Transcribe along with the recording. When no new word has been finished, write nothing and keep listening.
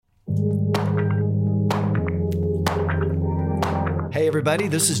Hey everybody,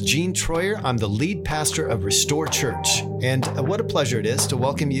 this is Gene Troyer. I'm the lead pastor of Restore Church, and what a pleasure it is to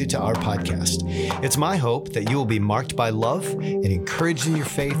welcome you to our podcast. It's my hope that you will be marked by love and encouraged in your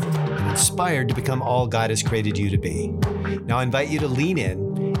faith and inspired to become all God has created you to be. Now I invite you to lean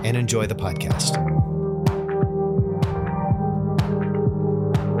in and enjoy the podcast.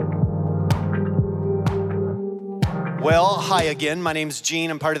 Well, hi again. My name's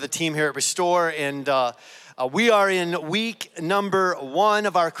Gene. I'm part of the team here at Restore, and we are in week number 1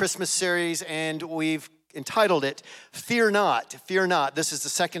 of our Christmas series, and we've entitled it, Fear Not, Fear Not. This is the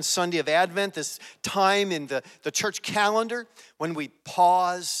second Sunday of Advent, this time in the church calendar when we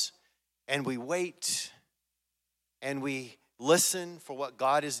pause and we wait and we listen for what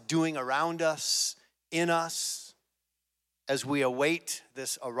God is doing around us, in us, as we await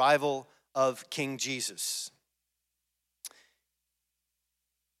this arrival of King Jesus.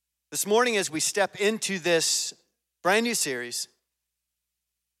 This morning, as we step into this brand new series,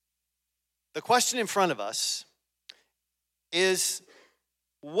 the question in front of us is,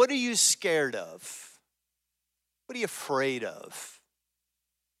 what are you scared of? What are you afraid of?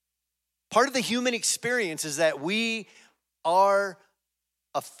 Part of the human experience is that we are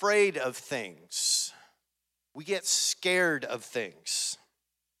afraid of things. We get scared of things.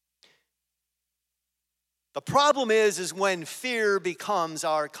 The problem is when fear becomes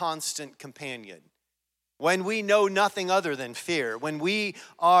our constant companion, when we know nothing other than fear, when we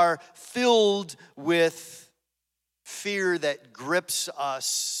are filled with fear that grips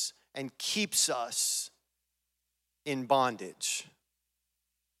us and keeps us in bondage.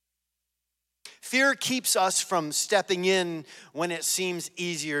 Fear keeps us from stepping in when it seems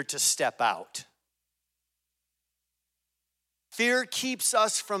easier to step out. Fear keeps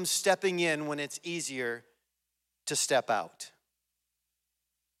us from stepping in when it's easier to step out.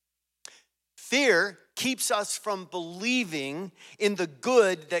 Fear keeps us from believing in the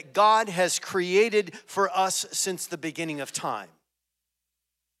good that God has created for us since the beginning of time.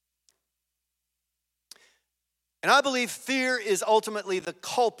 And I believe fear is ultimately the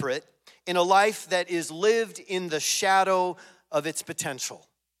culprit in a life that is lived in the shadow of its potential.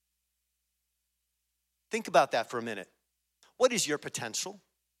 Think about that for a minute. What is your potential?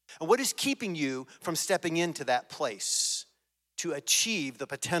 And what is keeping you from stepping into that place to achieve the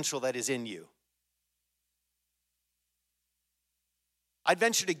potential that is in you? I'd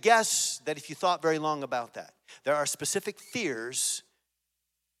venture to guess that if you thought very long about that, there are specific fears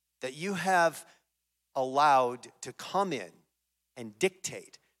that you have allowed to come in and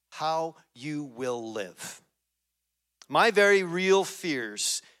dictate how you will live. My very real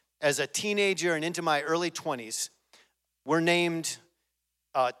fears as a teenager and into my early 20s were named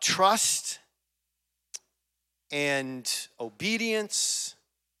trust and obedience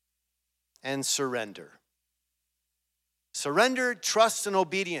and surrender. Surrender, trust, and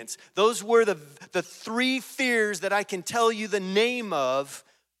obedience. Those were the 3 fears that I can tell you the name of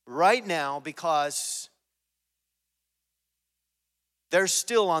right now because they're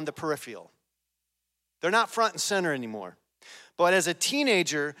still on the peripheral. They're not front and center anymore. But as a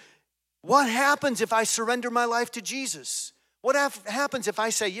teenager, what happens if I surrender my life to Jesus? What happens if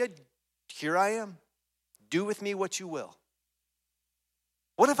I say, yeah, here I am. Do with me what you will.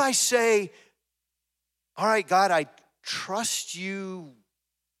 What if I say, all right, God, I trust you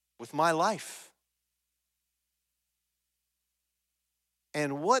with my life?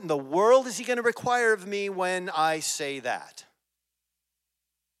 And what in the world is he going to require of me when I say that?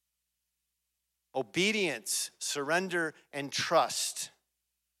 Obedience, surrender, and trust.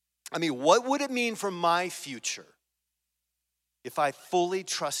 I mean, what would it mean for my future if I fully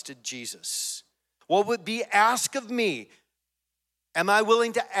trusted Jesus? What would be asked of me? Am I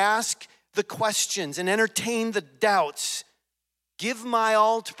willing to ask the questions and entertain the doubts? Give my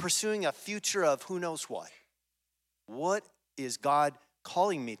all to pursuing a future of who knows what? What is God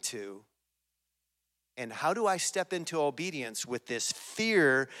calling me to? And how do I step into obedience with this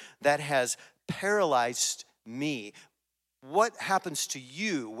fear that has paralyzed me? What happens to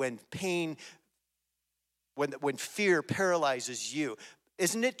you when fear paralyzes you?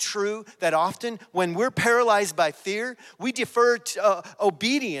 Isn't it true that often when we're paralyzed by fear, we defer to,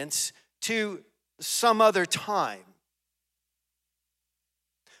 obedience to some other time?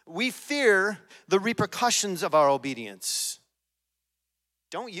 We fear the repercussions of our obedience.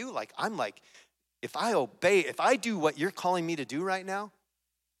 Don't you? I'm if I obey, if I do what you're calling me to do right now,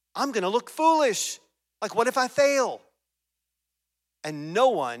 I'm going to look foolish. What if I fail? And no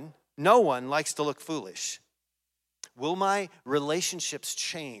one likes to look foolish. Will my relationships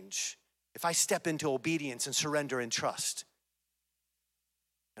change if I step into obedience and surrender and trust?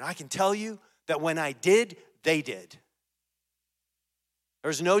 And I can tell you that when I did, they did.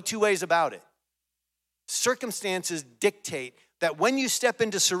 There's no two ways about it. Circumstances dictate that when you step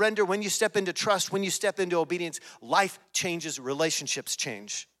into surrender, when you step into trust, when you step into obedience, life changes, relationships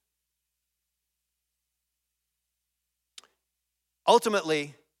change.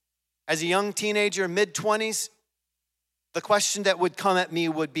 Ultimately, as a young teenager, mid-20s, the question that would come at me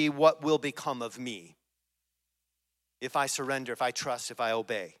would be, what will become of me if I surrender, if I trust, if I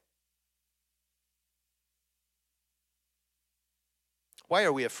obey? Why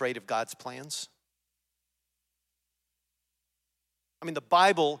are we afraid of God's plans? I mean, the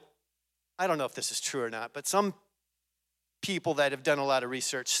Bible, I don't know if this is true or not, but some people that have done a lot of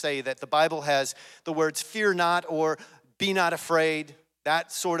research say that the Bible has the words fear not or be not afraid.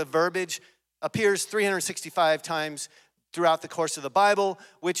 That sort of verbiage appears 365 times throughout the course of the Bible,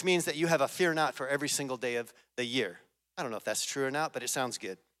 which means that you have a fear not for every single day of the year. I don't know if that's true or not, but it sounds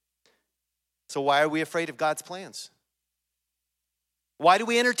good. So why are we afraid of God's plans? Why do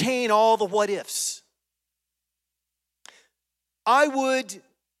we entertain all the what ifs? I would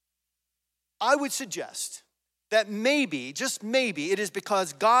suggest that maybe, just maybe, it is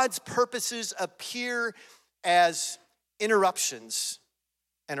because God's purposes appear as interruptions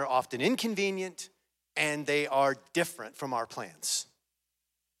and are often inconvenient, and they are different from our plans.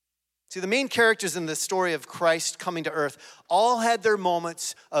 See, the main characters in the story of Christ coming to earth all had their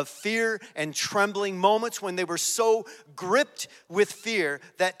moments of fear and trembling, moments when they were so gripped with fear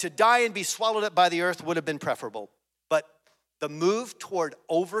that to die and be swallowed up by the earth would have been preferable. But the move toward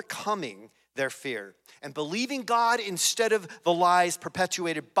overcoming their fear and believing God instead of the lies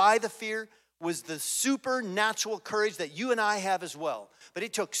perpetuated by the fear was the supernatural courage that you and I have as well. But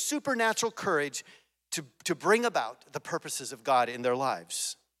it took supernatural courage to bring about the purposes of God in their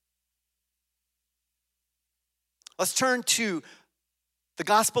lives. Let's turn to the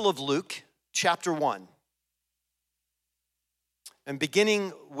Gospel of Luke, chapter 1, and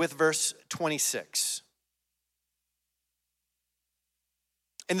beginning with verse 26.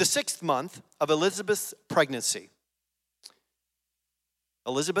 In the 6th month of Elizabeth's pregnancy,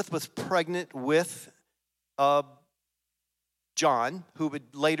 Elizabeth was pregnant with John, who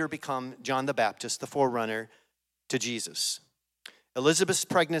would later become John the Baptist, the forerunner to Jesus. Elizabeth's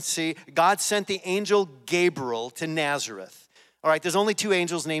pregnancy, God sent the angel Gabriel to Nazareth. All right, there's only 2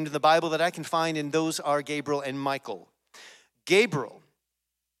 angels named in the Bible that I can find, and those are Gabriel and Michael. Gabriel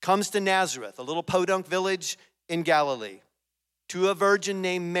comes to Nazareth, a little podunk village in Galilee, to a virgin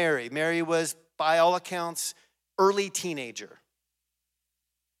named Mary. Mary was, by all accounts, early teenager.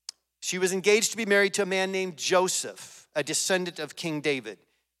 She was engaged to be married to a man named Joseph, a descendant of King David.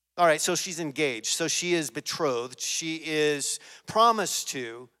 All right, so she's engaged. So she is betrothed. She is promised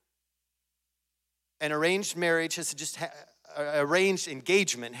to. An arranged marriage has just arranged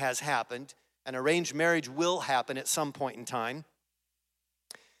engagement has happened. An arranged marriage will happen at some point in time.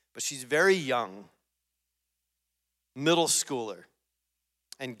 But she's very young, middle schooler.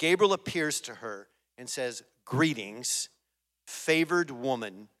 And Gabriel appears to her and says, "Greetings, favored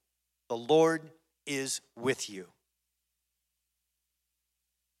woman, the Lord is with you."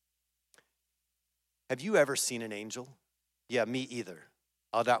 Have you ever seen an angel? Yeah, me either.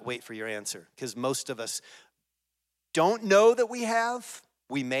 I'll not wait for your answer, because most of us don't know that we have.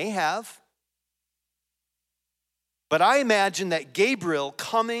 We may have. But I imagine that Gabriel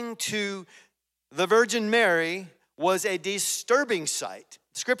coming to the Virgin Mary was a disturbing sight.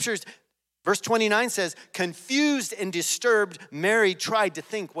 Scriptures, verse 29 says, confused and disturbed, Mary tried to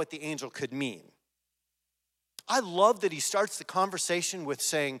think what the angel could mean. I love that he starts the conversation with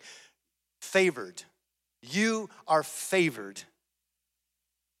saying, favored. You are favored.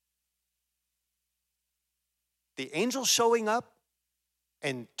 The angel showing up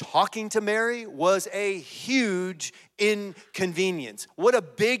and talking to Mary was a huge inconvenience. What a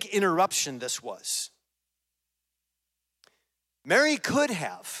big interruption this was. Mary could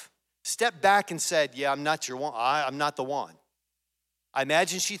have stepped back and said, yeah, I'm not your one. I'm not the one. I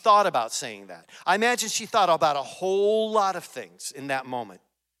imagine she thought about saying that. I imagine she thought about a whole lot of things in that moment.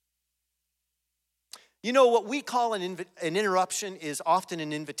 You know, what we call an interruption is often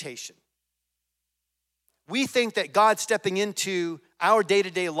an invitation. We think that God stepping into our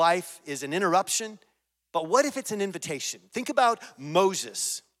day-to-day life is an interruption, but what if it's an invitation? Think about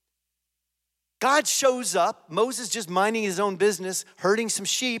Moses. God shows up, Moses just minding his own business, herding some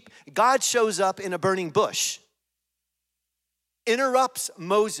sheep. God shows up in a burning bush. Interrupts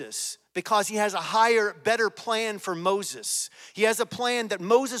Moses because he has a higher, better plan for Moses. He has a plan that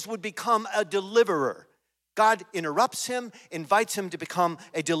Moses would become a deliverer. God interrupts him, invites him to become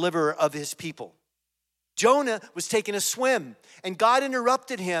a deliverer of his people. Jonah was taking a swim, and God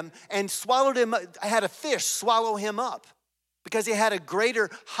interrupted him and swallowed him, had a fish swallow him up. because he had a greater,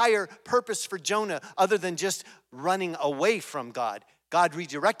 higher purpose for Jonah other than just running away from God. God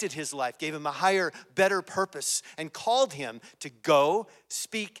redirected his life, gave him a higher, better purpose, and called him to go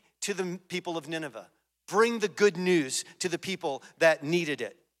speak to the people of Nineveh. Bring the good news to the people that needed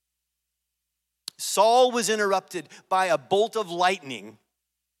it. Saul was interrupted by a bolt of lightning.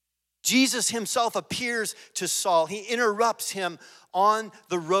 Jesus himself appears to Saul. He interrupts him on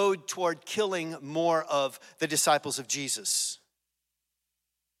the road toward killing more of the disciples of Jesus.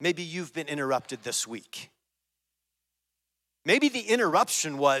 Maybe you've been interrupted this week. Maybe the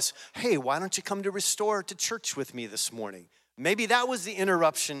interruption was, hey, why don't you come to Restore to church with me this morning? Maybe that was the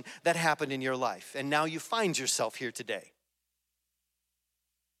interruption that happened in your life, and now you find yourself here today.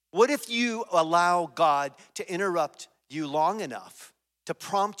 What if you allow God to interrupt you long enough, to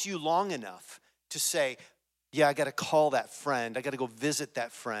prompt you long enough to say, yeah, I got to call that friend. I got to go visit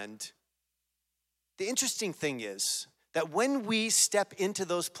that friend. The interesting thing is that when we step into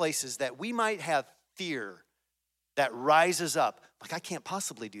those places that we might have fear that rises up, like I can't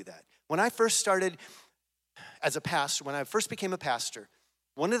possibly do that. When I first started as a pastor, when I first became a pastor,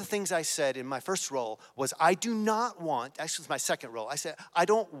 one of the things I said in my first role was I do not want, actually it's my second role, I said I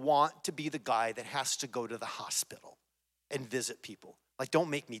don't want to be the guy that has to go to the hospital and visit people. Like, don't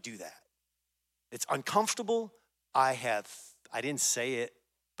make me do that. It's uncomfortable. I didn't say it,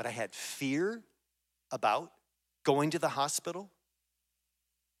 but I had fear about going to the hospital.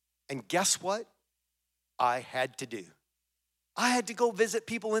 And guess what? I had to do. I had to go visit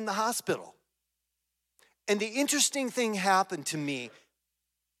people in the hospital. And the interesting thing happened to me.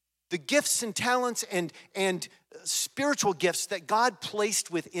 The gifts and talents and spiritual gifts that God placed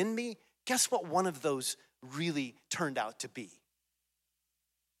within me, guess what one of those really turned out to be?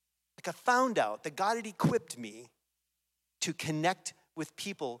 Like, I found out that God had equipped me to connect with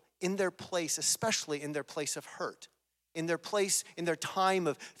people in their place, especially in their place of hurt, in their place, in their time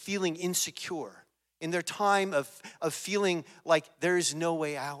of feeling insecure, in their time of feeling like there is no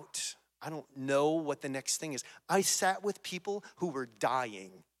way out. I don't know what the next thing is. I sat with people who were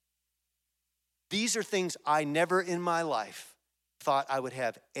dying. These are things I never in my life thought I would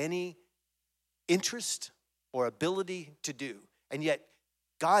have any interest or ability to do. And yet,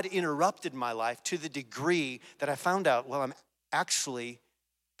 God interrupted my life to the degree that I found out, well, I'm actually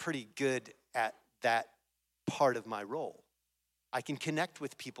pretty good at that part of my role. I can connect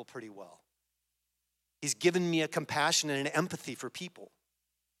with people pretty well. He's given me a compassion and an empathy for people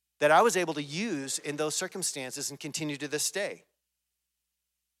that I was able to use in those circumstances and continue to this day.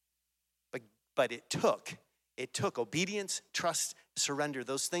 But it took obedience, trust, surrender,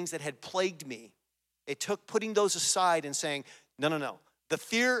 those things that had plagued me. It took putting those aside and saying, no. The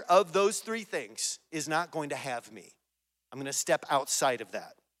fear of those three things is not going to have me. I'm going to step outside of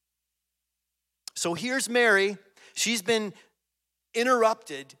that. So here's Mary. She's been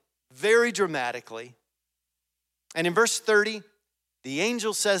interrupted very dramatically. And in verse 30, the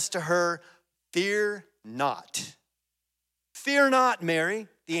angel says to her, fear not. Fear not, Mary,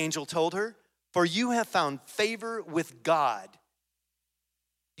 the angel told her, for you have found favor with God.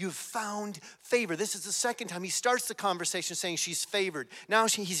 You've found favor. This is the second time he starts the conversation saying she's favored. Now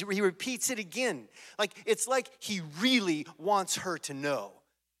he repeats it again. It's like he really wants her to know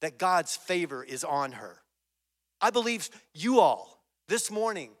that God's favor is on her. I believe you all this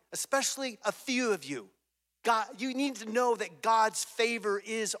morning, especially a few of you, God, you need to know that God's favor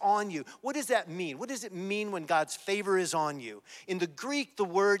is on you. What does that mean? What does it mean when God's favor is on you? In the Greek, the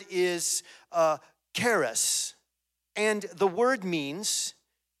word is charis, and the word means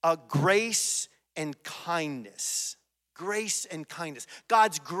grace and kindness. Grace and kindness.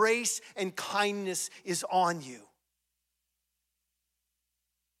 God's grace and kindness is on you.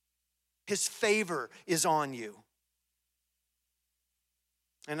 His favor is on you.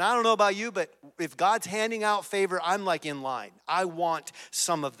 And I don't know about you, but if God's handing out favor, I'm like in line. I want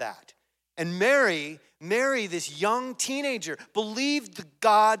some of that. And Mary, this young teenager, believed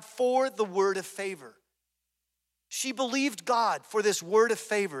God for the word of favor. She believed God for this word of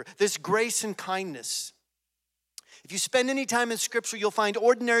favor, this grace and kindness. If you spend any time in Scripture, you'll find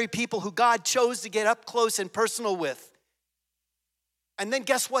ordinary people who God chose to get up close and personal with. And then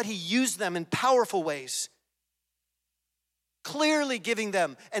guess what? He used them in powerful ways. Clearly giving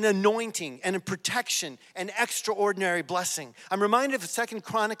them an anointing and a protection and extraordinary blessing. I'm reminded of 2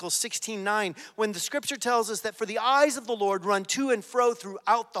 Chronicles 16:9 when the scripture tells us that for the eyes of the Lord run to and fro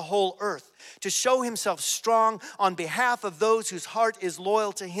throughout the whole earth to show himself strong on behalf of those whose heart is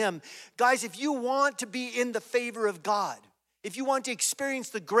loyal to him. Guys, if you want to be in the favor of God, if you want to experience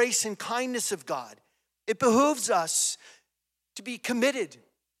the grace and kindness of God, it behooves us to be committed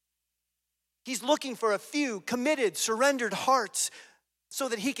He's looking for a few committed, surrendered hearts so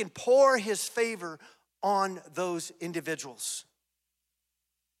that he can pour his favor on those individuals.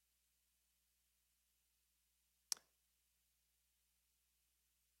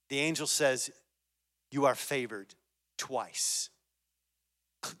 The angel says, you are favored twice.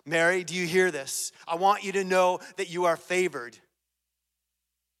 Mary, do you hear this? I want you to know that you are favored.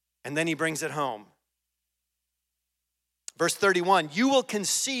 And then he brings it home. Verse 31, you will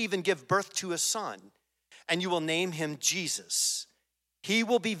conceive and give birth to a son, and you will name him Jesus. He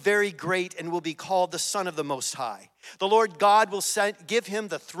will be very great and will be called the Son of the Most High. The Lord God will give him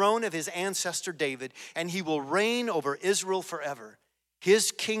the throne of his ancestor David, and he will reign over Israel forever.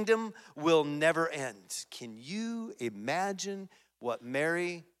 His kingdom will never end. Can you imagine what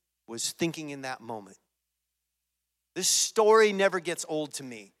Mary was thinking in that moment? This story never gets old to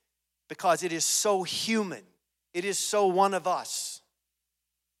me because it is so human. It is so one of us.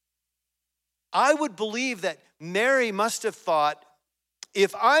 I would believe that Mary must have thought,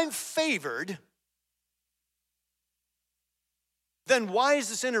 if I'm favored, then why is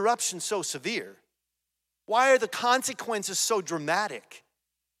this interruption so severe? Why are the consequences so dramatic?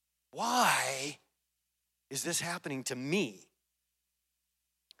 Why is this happening to me?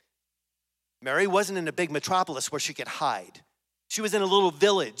 Mary wasn't in a big metropolis where she could hide. She was in a little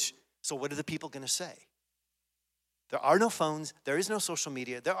village. So what are the people going to say? There are no phones. There is no social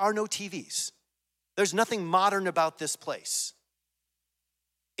media. There are no TVs. There's nothing modern about this place.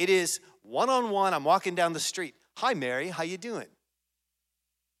 It is one-on-one. I'm walking down the street. Hi, Mary. How you doing?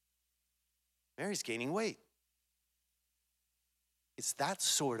 Mary's gaining weight. It's that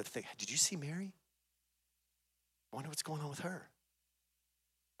sort of thing. Did you see Mary? I wonder what's going on with her.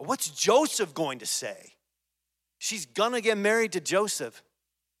 What's Joseph going to say? She's going to get married to Joseph.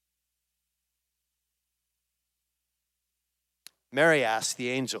 Mary asked the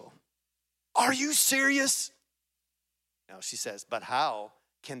angel, are you serious? No, she says, but how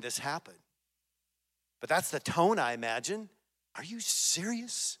can this happen? But that's the tone, I imagine. Are you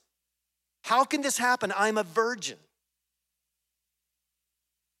serious? How can this happen? I'm a virgin.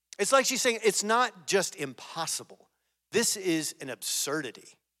 It's like she's saying, it's not just impossible. This is an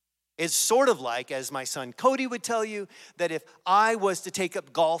absurdity. It's sort of like, as my son Cody would tell you, that if I was to take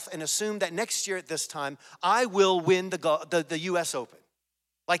up golf and assume that next year at this time, I will win the U.S. Open.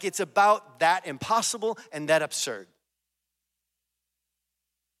 Like it's about that impossible and that absurd.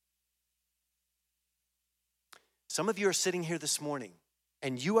 Some of you are sitting here this morning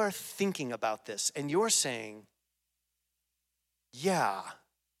and you are thinking about this and you're saying, yeah,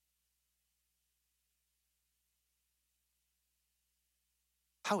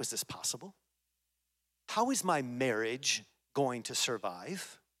 how is this possible? How is my marriage going to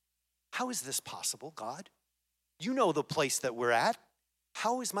survive? How is this possible, God? You know the place that we're at.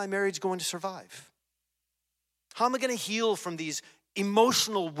 How is my marriage going to survive? How am I going to heal from these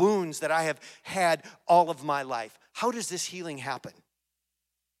emotional wounds that I have had all of my life? How does this healing happen?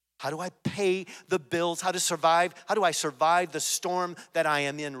 How do I pay the bills? How to survive? How do I survive the storm that I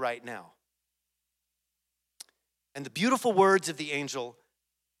am in right now? And the beautiful words of the angel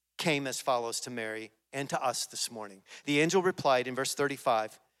came as follows to Mary and to us this morning. The angel replied in verse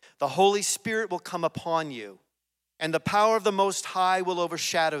 35, the Holy Spirit will come upon you, and the power of the Most High will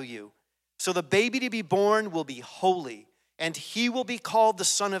overshadow you. So the baby to be born will be holy, and he will be called the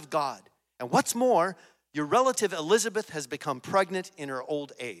Son of God. And what's more, your relative Elizabeth has become pregnant in her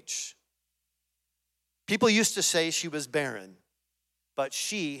old age. People used to say she was barren, but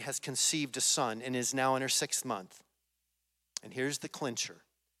she has conceived a son and is now in her 6th month. And here's the clincher.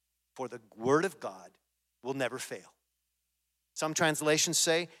 For the word of God will never fail. Some translations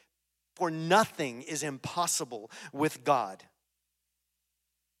say, for nothing is impossible with God.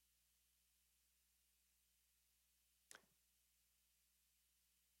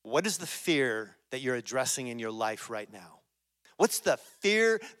 What is the fear that you're addressing in your life right now? What's the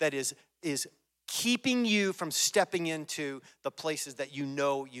fear that is keeping you from stepping into the places that you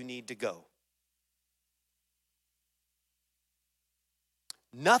know you need to go?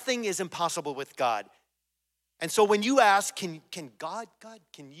 Nothing is impossible with God. And so when you ask, can God,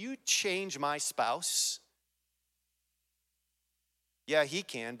 can you change my spouse? Yeah, he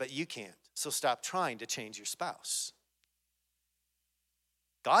can, but you can't. So stop trying to change your spouse.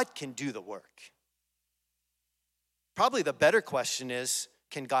 God can do the work. Probably the better question is,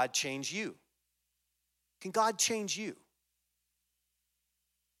 can God change you? Can God change you?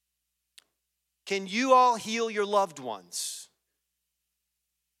 Can you all heal your loved ones?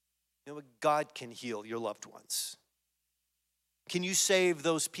 You know, God can heal your loved ones. Can you save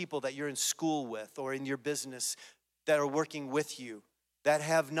those people that you're in school with or in your business that are working with you? that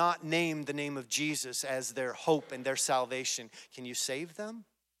have not named the name of Jesus as their hope and their salvation. Can you save them?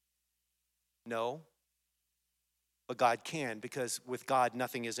 No. But God can, because with God,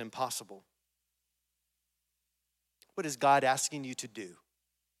 nothing is impossible. What is God asking you to do?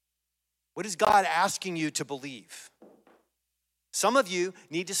 What is God asking you to believe? Some of you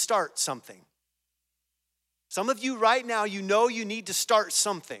need to start something. Some of you right now, you know you need to start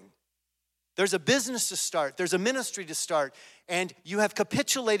something. There's a business to start. There's a ministry to start. And you have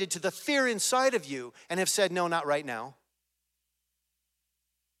capitulated to the fear inside of you and have said, no, not right now.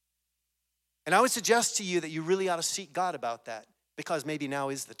 And I would suggest to you that you really ought to seek God about that, because maybe now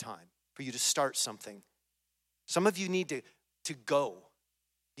is the time for you to start something. Some of you need to go.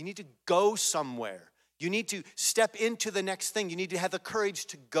 You need to go somewhere. You need to step into the next thing. You need to have the courage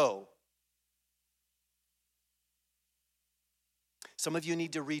to go. Some of you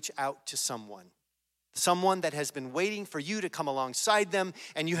need to reach out to someone that has been waiting for you to come alongside them,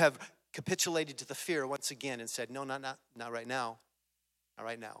 and you have capitulated to the fear once again and said, no, not right now. Not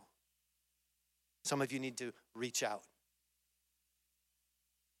right now. Some of you need to reach out.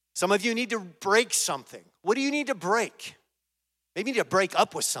 Some of you need to break something. What do you need to break? Maybe you need to break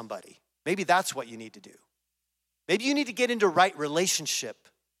up with somebody. Maybe that's what you need to do. Maybe you need to get into right relationship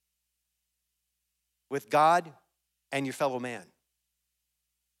with God and your fellow man.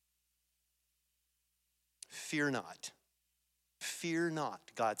 Fear not. Fear not,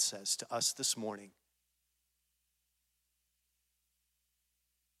 God says to us this morning.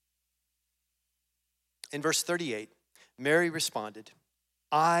 In verse 38, Mary responded,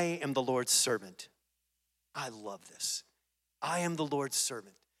 I am the Lord's servant. I love this. I am the Lord's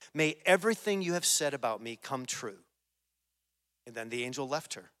servant. May everything you have said about me come true. And then the angel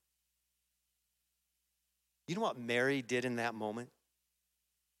left her. You know what Mary did in that moment?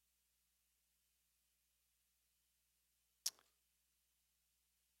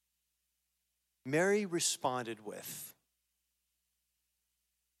 Mary responded with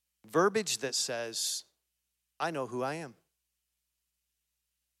verbiage that says, I know who I am.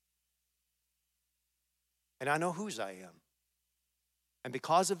 And I know whose I am. And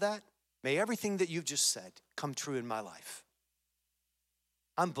because of that, may everything that you've just said come true in my life.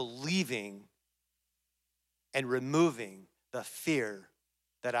 I'm believing and removing the fear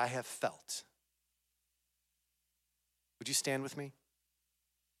that I have felt. Would you stand with me?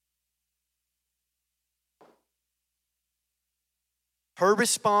 Her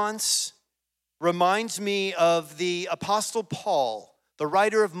response reminds me of the Apostle Paul, the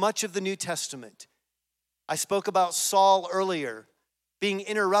writer of much of the New Testament. I spoke about Saul earlier, being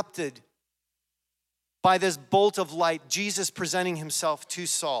interrupted by this bolt of light, Jesus presenting himself to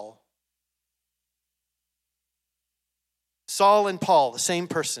Saul. Saul and Paul, the same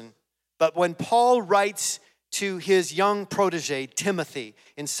person. But when Paul writes to his young protege, Timothy,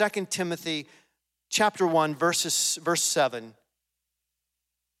 in 2 Timothy chapter 1, verse 7,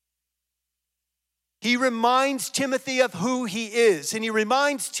 he reminds Timothy of who he is. And he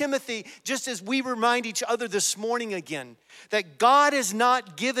reminds Timothy, just as we remind each other this morning again, that God has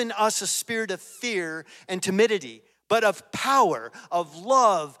not given us a spirit of fear and timidity, but of power, of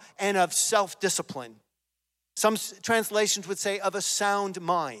love, and of self-discipline. Some translations would say of a sound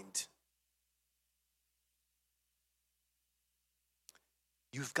mind.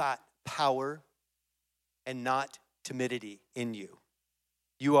 You've got power and not timidity in you.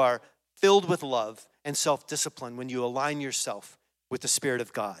 You are filled with love and self-discipline when you align yourself with the Spirit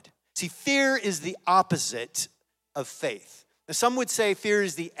of God. See, fear is the opposite of faith. Now, some would say fear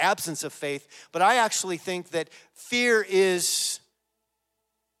is the absence of faith, but I actually think that fear is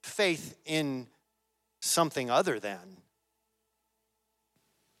faith in something other than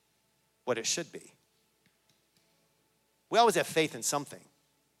what it should be. We always have faith in something.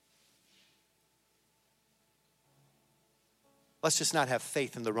 Let's just not have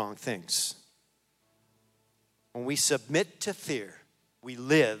faith in the wrong things. When we submit to fear, we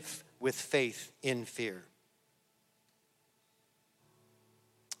live with faith in fear.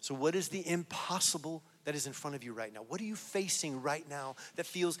 So what is the impossible that is in front of you right now? What are you facing right now that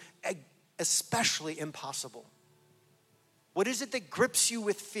feels especially impossible? What is it that grips you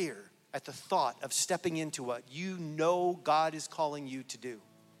with fear at the thought of stepping into what you know God is calling you to do?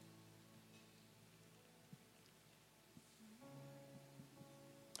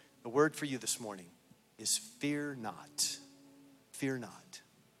 The word for you this morning is fear not. Fear not.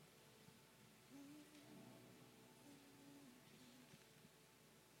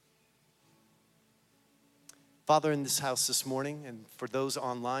 Father, in this house this morning, and for those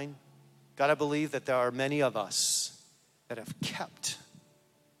online, God, I believe that there are many of us that have kept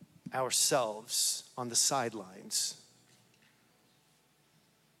ourselves on the sidelines.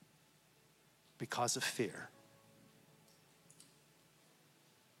 because of fear.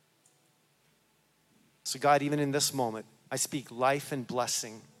 So God, even in this moment, I speak life and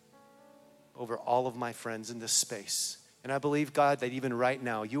blessing over all of my friends in this space. And I believe, God, that even right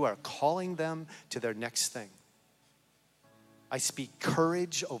now, you are calling them to their next thing. I speak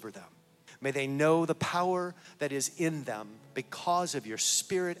courage over them. May they know the power that is in them because of your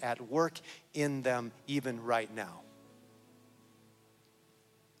Spirit at work in them even right now.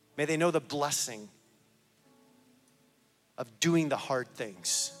 May they know the blessing of doing the hard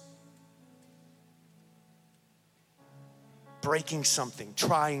things. Breaking something,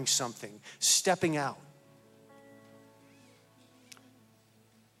 trying something, stepping out.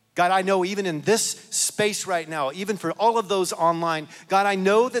 God, I know even in this space right now, even for all of those online, God, I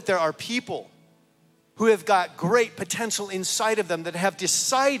know that there are people who have got great potential inside of them that have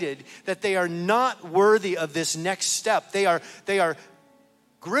decided that they are not worthy of this next step. They are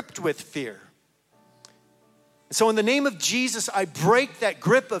gripped with fear. And so in the name of Jesus, I break that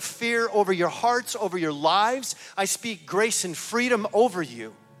grip of fear over your hearts, over your lives. I speak grace and freedom over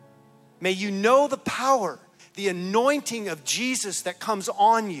you. May you know the power, the anointing of Jesus that comes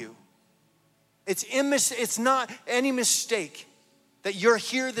on you. It's not any mistake that you're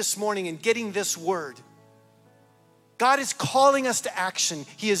here this morning and getting this word. God is calling us to action.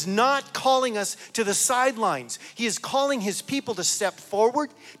 He is not calling us to the sidelines. He is calling his people to step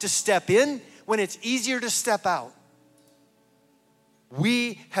forward, to step in when it's easier to step out.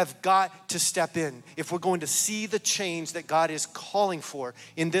 We have got to step in if we're going to see the change that God is calling for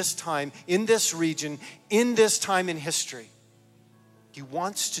in this time, in this region, in this time in history. He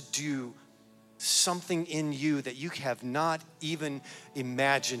wants to do something in you that you have not even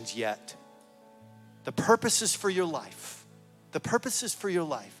imagined yet. The purposes for your life,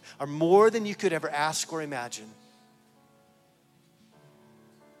 are more than you could ever ask or imagine.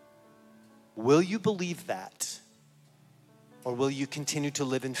 Will you believe that? Or will you continue to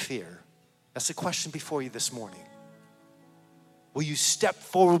live in fear? That's the question before you this morning. Will you step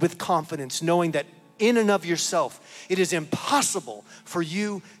forward with confidence, knowing that in and of yourself, it is impossible for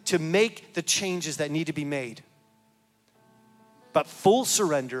you to make the changes that need to be made? But full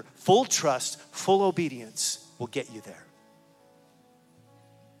surrender, full trust, full obedience will get you there.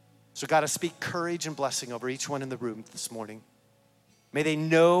 So God, I speak courage and blessing over each one in the room this morning. May they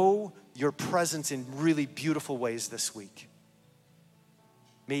know your presence in really beautiful ways this week.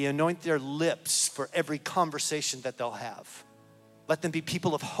 May you anoint their lips for every conversation that they'll have. Let them be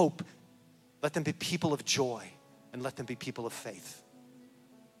people of hope. Let them be people of joy. And let them be people of faith.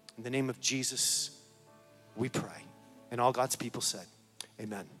 In the name of Jesus, we pray. And all God's people said,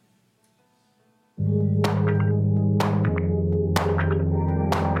 amen.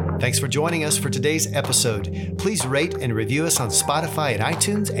 Thanks for joining us for today's episode. Please rate and review us on Spotify and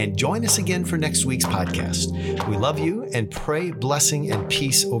iTunes, and join us again for next week's podcast. We love you and pray blessing and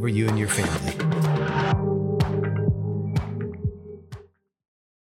peace over you and your family.